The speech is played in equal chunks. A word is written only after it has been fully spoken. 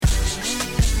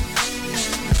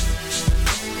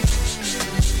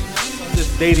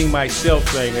dating myself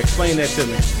thing. Explain that to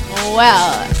me.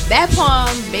 Well, that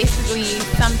poem basically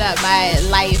summed up my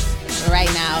life right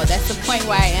now. That's the point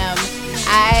where I am.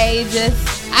 I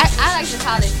like to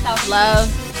call it self-love.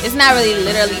 It's not really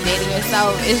literally dating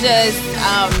yourself. It's just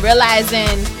realizing,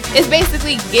 it's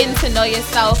basically getting to know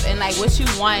yourself and like what you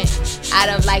want out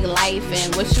of like life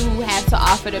and what you have to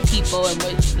offer to people and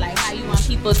what, like, how you want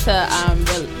people to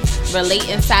relate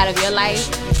inside of your life.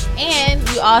 And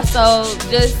you also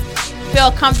just feel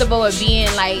comfortable with being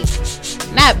like,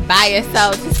 not by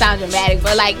yourself to sound dramatic,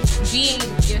 but like being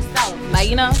yourself. Like,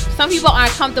 you know, some people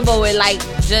aren't comfortable with like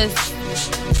just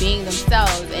being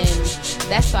themselves, and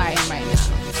that's where I am right now.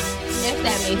 If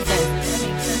that makes sense. That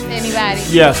makes sense to anybody?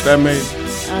 Yes, that makes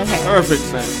Okay. perfect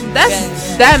sense.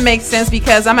 That makes sense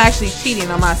because I'm actually cheating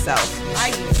on myself. Are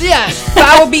you? Yeah. So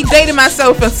I would be dating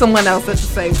myself and someone else at the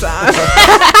same time.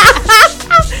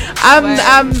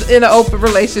 I'm in an open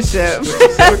relationship.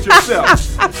 With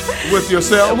yourself. With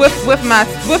yourself?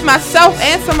 with myself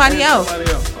and somebody else.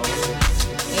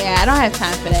 Yeah, I don't have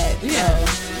time for that. Yeah.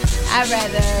 So I'd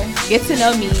rather get to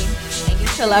know me and get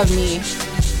to love me.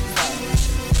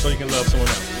 So you can love someone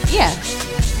else. Yeah.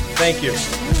 Thank you.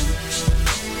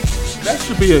 That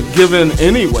should be a given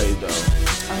anyway, though.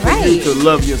 All right. For you to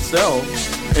love yourself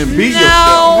and be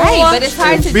yourself. Right, but it's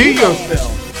hard And to be do that.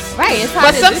 yourself. Right, it's hard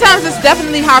But to do sometimes that. it's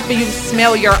definitely hard for you to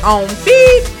smell your own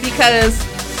feet because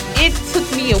it took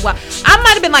me a while. I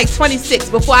might have been like 26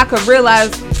 before I could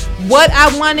realize what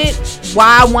I wanted,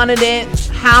 why I wanted it,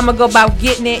 how I'm going to go about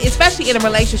getting it, especially in a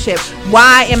relationship.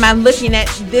 Why am I looking at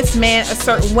this man a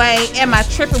certain way? Am I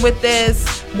tripping with this?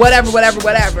 Whatever.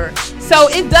 So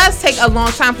it does take a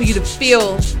long time for you to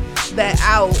feel that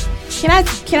out. Can I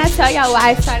tell y'all why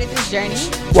I started this journey?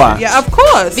 Why? Yeah, of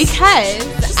course. Because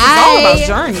It's all about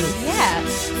journeys. Yeah.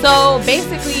 So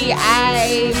basically,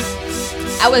 I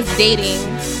was dating.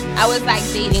 I was like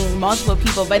dating multiple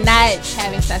people, but not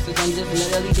having sex with them, just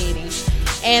literally dating.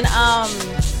 And I'm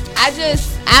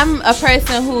a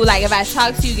person who, like, if I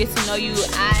talk to you, get to know you,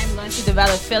 I'm going to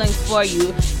develop feelings for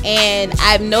you. And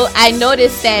I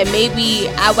noticed that maybe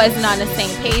I wasn't on the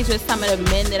same page with some of the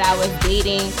men that I was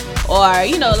dating, or,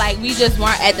 you know, like, we just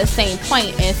weren't at the same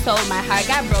point. And so my heart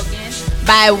got broken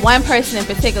by one person in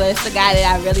particular. It's the guy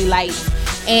that I really liked.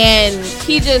 And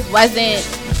he just wasn't,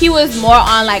 he was more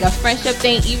on like a friendship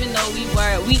thing, even though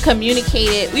we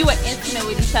communicated, we were intimate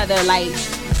with each other, like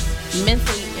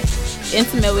mentally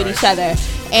intimate with each other.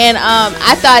 And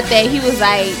I thought that he was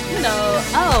like, you know,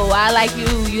 oh, I like you,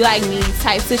 you like me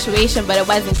type situation, but it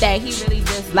wasn't that. He really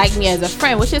just liked me as a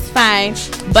friend, which is fine,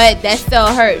 but that still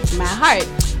hurt my heart.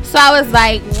 So I was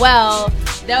like, well,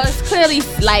 that was clearly,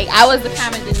 like, I was the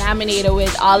common denominator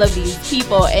with all of these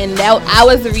people, and that I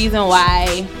was the reason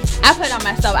why I put on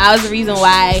myself. I was the reason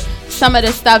why some of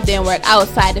the stuff didn't work out,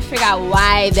 so I had to figure out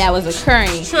why that was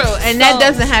occurring. True, and that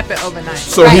doesn't happen overnight.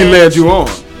 So he led you on.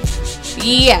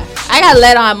 Yeah, I got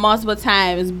led on multiple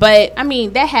times, but I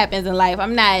mean, that happens in life.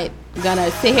 I'm not gonna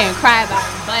sit here and cry about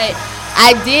it, but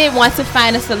I did want to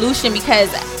find a solution because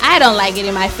I don't like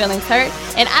getting my feelings hurt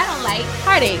and I don't like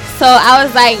heartache. So I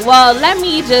was like, well, let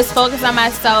me just focus on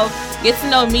myself, get to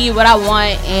know me, what I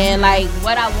want, and like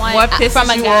what I want from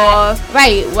a guy.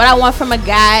 Right, what I want from a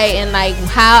guy, and like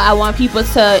how I want people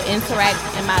to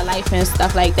interact in my life and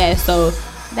stuff like that. So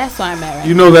that's where I'm at right now.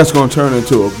 You know that's going to turn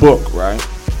into a book, right?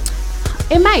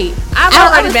 It might. I've I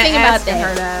already was been thinking about asking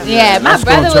her that. that. Yeah, my That's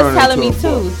brother gonna was turn telling me into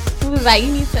a too. book. He was like,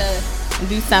 you need to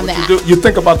do something. You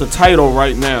think about the title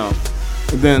right now,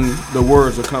 and then the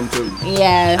words will come to you.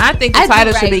 Yeah. I think the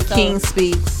title should be so. King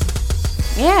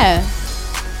Speaks. Yeah.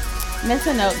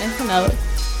 Mental note.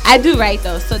 I do write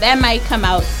though, so that might come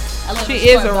out a little She bit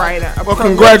is before, a but- writer. Well,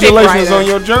 congratulations on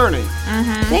your journey.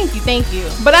 Thank you.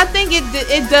 But I think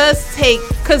it does take,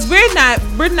 because we're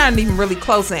not even really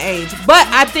close in age, but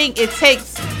I think it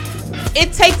takes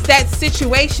that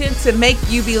situation to make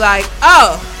you be like,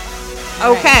 oh,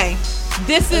 okay,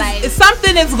 this is Like-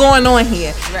 something is going on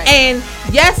here. Right. And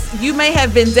yes, you may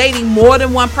have been dating more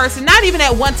than one person, not even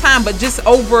at one time, but just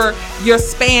over your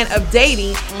span of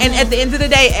dating. And at the end of the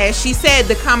day, as she said,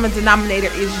 the common denominator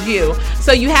is you.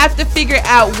 So you have to figure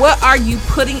out, what are you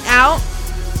putting out?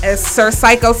 As Sir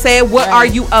Psycho said, what Right. are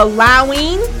you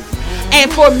allowing?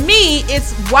 And for me,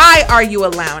 it's why are you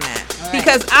allowing that?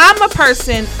 Because I'm a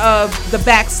person of the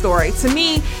backstory. To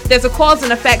me, there's a cause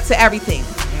and effect to everything.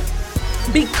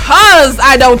 because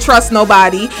I don't trust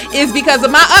nobody is because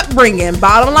of my upbringing.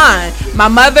 Bottom line, my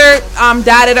mother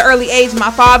died at an early age.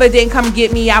 My father didn't come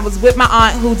get me. I was with my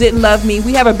aunt who didn't love me.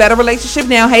 We have a better relationship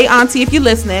now. Hey, auntie, if you're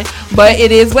listening, but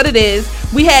it is what it is.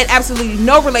 We had absolutely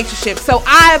no relationship. So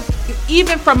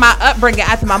even from my upbringing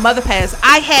after my mother passed,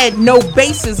 I had no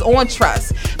basis on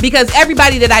trust because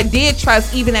everybody that I did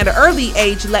trust, even at an early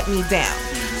age, let me down.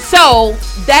 So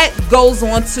that goes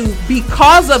on to,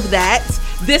 because of that,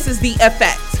 this is the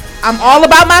effect. I'm all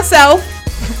about myself.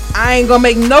 I ain't gonna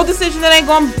make no decision that ain't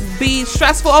gonna be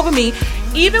stressful over me.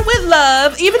 Even with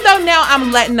love, even though now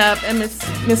I'm letting up, and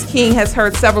Miss King has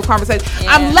heard several conversations,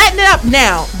 yeah. I'm letting it up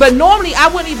now. But normally I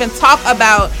wouldn't even talk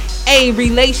about a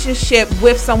relationship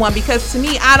with someone, because to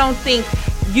me, I don't think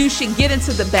you should get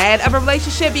into the bad of a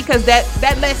relationship, because that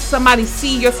lets somebody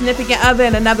see your significant other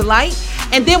in another light.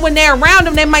 And then when they're around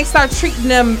them, they might start treating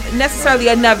them necessarily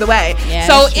another way. Yeah,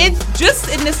 so it just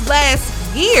in this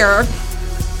last year,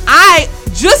 I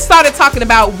just started talking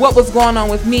about what was going on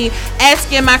with me,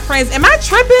 asking my friends, am I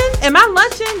tripping? Am I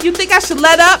lunching? You think I should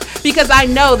let up? Because I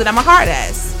know that I'm a hard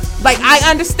ass. Like, I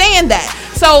understand that.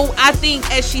 So I think,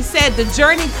 as she said, the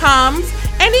journey comes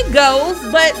and it goes,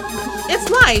 but it's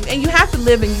life, and you have to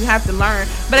live and you have to learn.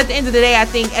 But at the end of the day, I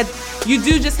think you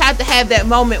do just have to have that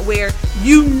moment where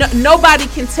nobody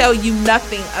can tell you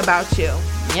nothing about you.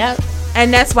 Yep.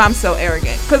 And that's why I'm so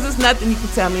arrogant, because there's nothing you can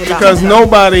tell me about because myself.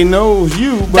 Nobody knows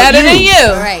you but better than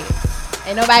you. Right.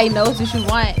 And nobody knows what you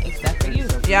want except for you.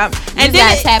 Yep. And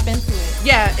then tap into it.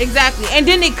 Yeah, exactly. And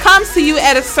then it comes to you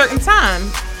at a certain time.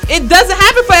 It doesn't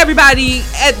happen for everybody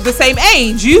at the same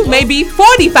age. You may be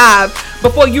 45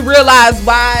 before you realize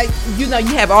why, you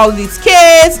have all of these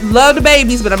kids, love the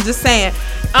babies, but I'm just saying,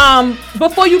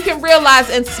 before you can realize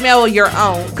and smell your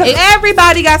own. Because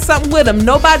everybody got something with them.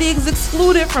 Nobody is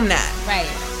excluded from that. Right.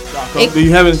 Do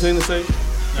you have anything to say?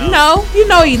 No, you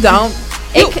don't.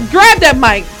 Grab that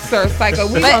mic, Sir Psycho.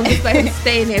 We're going to just let him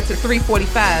stay in there to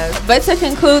 3:45. But to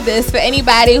conclude this, for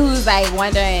anybody who's like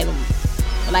wondering,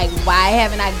 like, why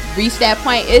haven't I reached that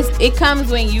point? It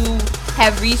comes when you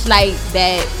have reached like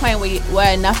that point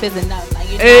where enough is enough. Like,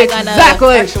 you're not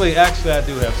exactly. Actually, I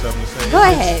do have something to say. Go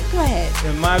ahead.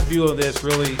 In my view of this,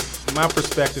 really, my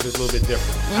perspective is a little bit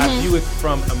different. Mm-hmm. I view it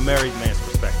from a married man's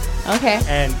perspective. Okay.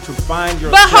 And to find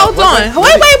your. But hold on.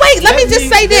 Wait. Let me just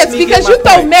say this, because you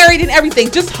throw married and everything.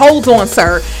 Just hold on,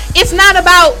 sir. It's not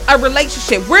about a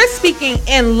relationship. We're speaking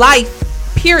in life.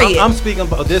 Period. I'm speaking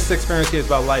about this experience here is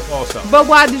about life also. But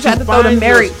why did you have to throw the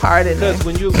married part in there? Because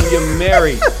when you're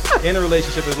married in a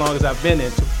relationship, as long as I've been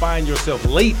in, to find yourself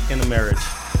late in a marriage,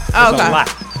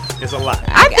 it's a lot.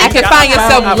 I think to find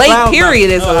yourself late,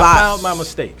 period, is a lot. I found my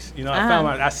mistakes.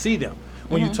 I see them.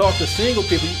 When you talk to single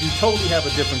people, you totally have a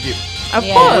different view. Of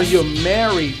course. When you're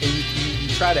married and you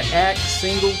try to act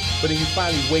single, but then you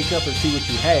finally wake up and see what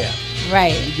you have.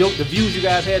 Right. The views you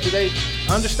guys had today,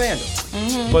 understand them.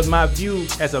 Mm-hmm. But my view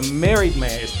as a married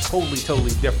man is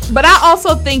totally different. But I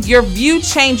also think your view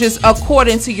changes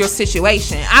according to your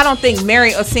situation. I don't think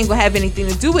married or single have anything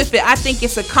to do with it. I think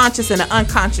it's a conscious and an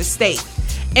unconscious state.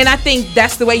 And I think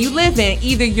that's the way you live in.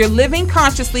 Either you're living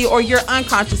consciously or you're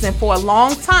unconscious. And for a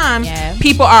long time,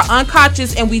 people are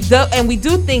unconscious, and we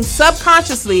do things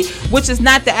subconsciously, which is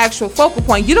not the actual focal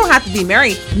point. You don't have to be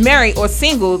married or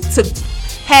single to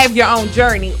have your own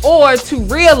journey, or to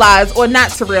realize or not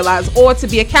to realize, or to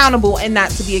be accountable and not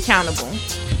to be accountable.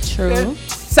 True.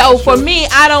 So for me,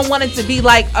 I don't want it to be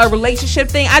like a relationship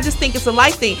thing. I just think it's a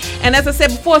life thing. And as I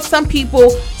said before, some people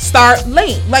start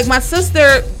late. Like my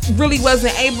sister really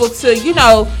wasn't able to,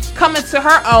 come into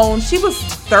her own. She was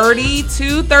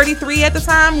 32, 33 at the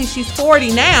time. And she's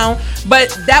 40 now,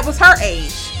 but that was her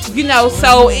age.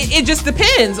 So it just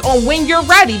depends on when you're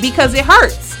ready, because it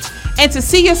hurts. And to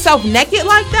see yourself naked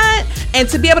like that, and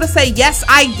to be able to say, yes,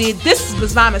 I did. This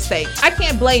was my mistake. I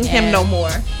can't blame him no more.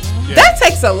 Yeah. That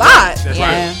takes a lot. That's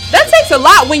right. That takes a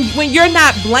lot when you're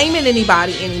not blaming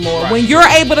anybody anymore. Right. When you're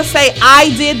able to say,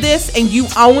 I did this, and you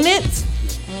own it,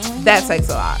 that takes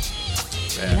a lot.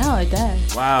 Yeah. No, it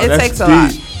does. Wow, it takes a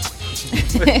lot.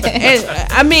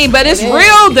 But it's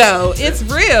real though. It's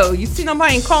real. You see,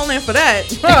 nobody ain't calling for that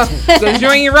because you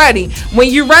ain't ready. When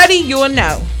you're ready, you'll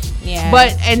know.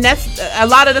 Yeah. And that's a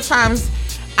lot of the times.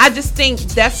 I just think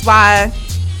that's why,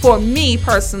 for me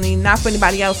personally, not for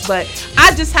anybody else, but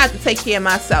I just have to take care of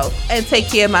myself and take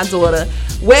care of my daughter.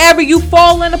 Wherever you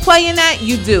fall into playing that,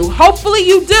 you do. Hopefully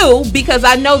you do, because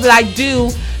I know that I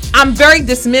do. I'm very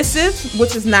dismissive,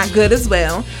 which is not good as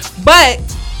well. But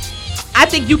I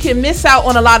think you can miss out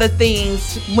on a lot of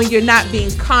things when you're not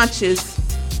being conscious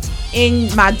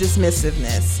in my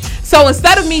dismissiveness. So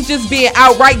instead of me just being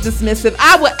outright dismissive,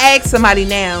 I would ask somebody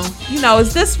now,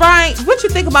 is this right? What you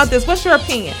think about this? What's your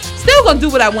opinion? Still gonna do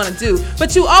what I want to do,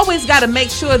 but you always got to make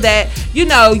sure that you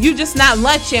just not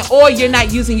lunching or you're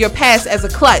not using your past as a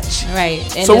clutch. Right.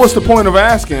 And so what's the point of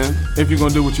asking if you're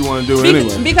gonna do what you want to do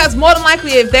anyway? Because more than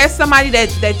likely, if there's somebody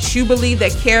that you believe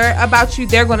that care about you,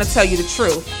 they're gonna tell you the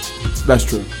truth. That's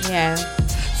true. Yeah.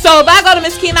 So if I go to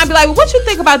Miss Key and I be like, well, what you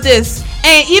think about this?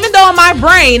 And even though in my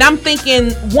brain I'm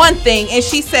thinking one thing, and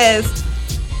she says,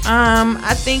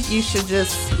 I think you should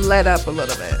just let up a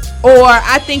little bit, or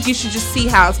I think you should just see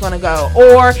how it's gonna go,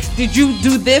 or did you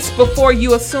do this before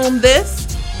you assume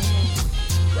this?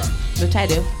 Which I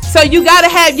do. So you gotta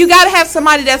have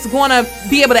somebody that's gonna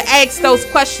be able to ask those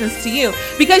questions to you,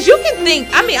 because you can think.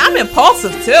 I mean, I'm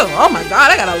impulsive too. Oh my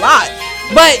God, I got a lot.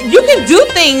 But you can do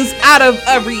things out of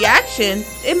a reaction.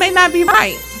 It may not be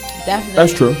right. Definitely.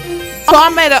 That's true. So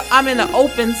I'm in an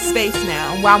open space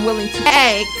now where I'm willing to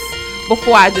ask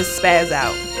before I just spaz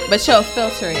out. But you'll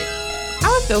filter it. I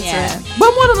would filter it.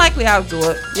 But more than likely I'll do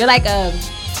it. You're like a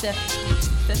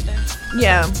sister.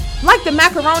 Yeah. Like the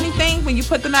macaroni thing, when you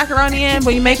put the macaroni in,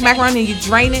 when you make macaroni and you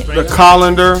drain it. The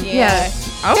colander. Yeah.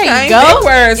 Okay. There you go. Big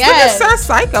words. Yes. Look at Sir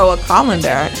Psycho, a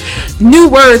colander. New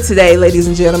word today, ladies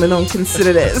and gentlemen. Don't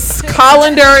consider this.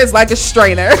 Colander is like a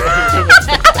strainer.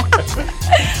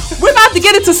 We're about to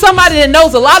get into somebody that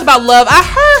knows a lot about love. I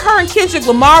heard her and Kendrick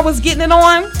Lamar was getting it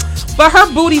on, but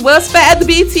her booty was fat at the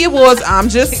BET Awards. I'm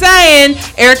just saying,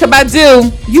 Erykah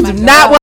Badu, you do not want